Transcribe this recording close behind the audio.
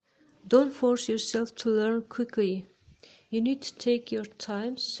Don't force yourself to learn quickly. You need to take your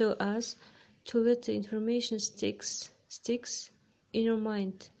time so as to let the information sticks in your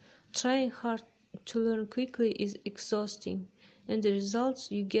mind. Trying hard to learn quickly is exhausting, and the results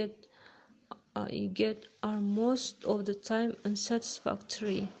you get are most of the time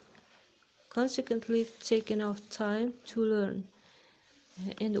unsatisfactory. Consequently, take enough time to learn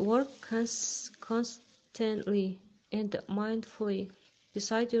and work constantly and mindfully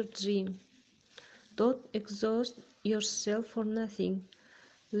beside your dream. Don't exhaust yourself for nothing.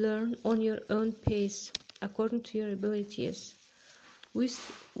 Learn on your own pace, according to your abilities.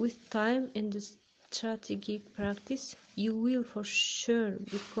 With time and strategic practice, you will for sure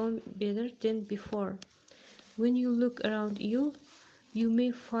become better than before. When you look around you, you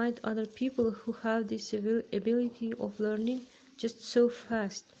may find other people who have this ability of learning just so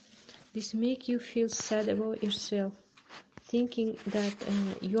fast. This makes you feel sad about yourself, thinking that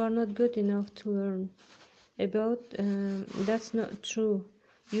you are not good enough to learn. That's not true.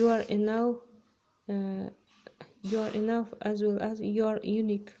 You are enough. Uh, you are enough as well as you are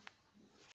unique.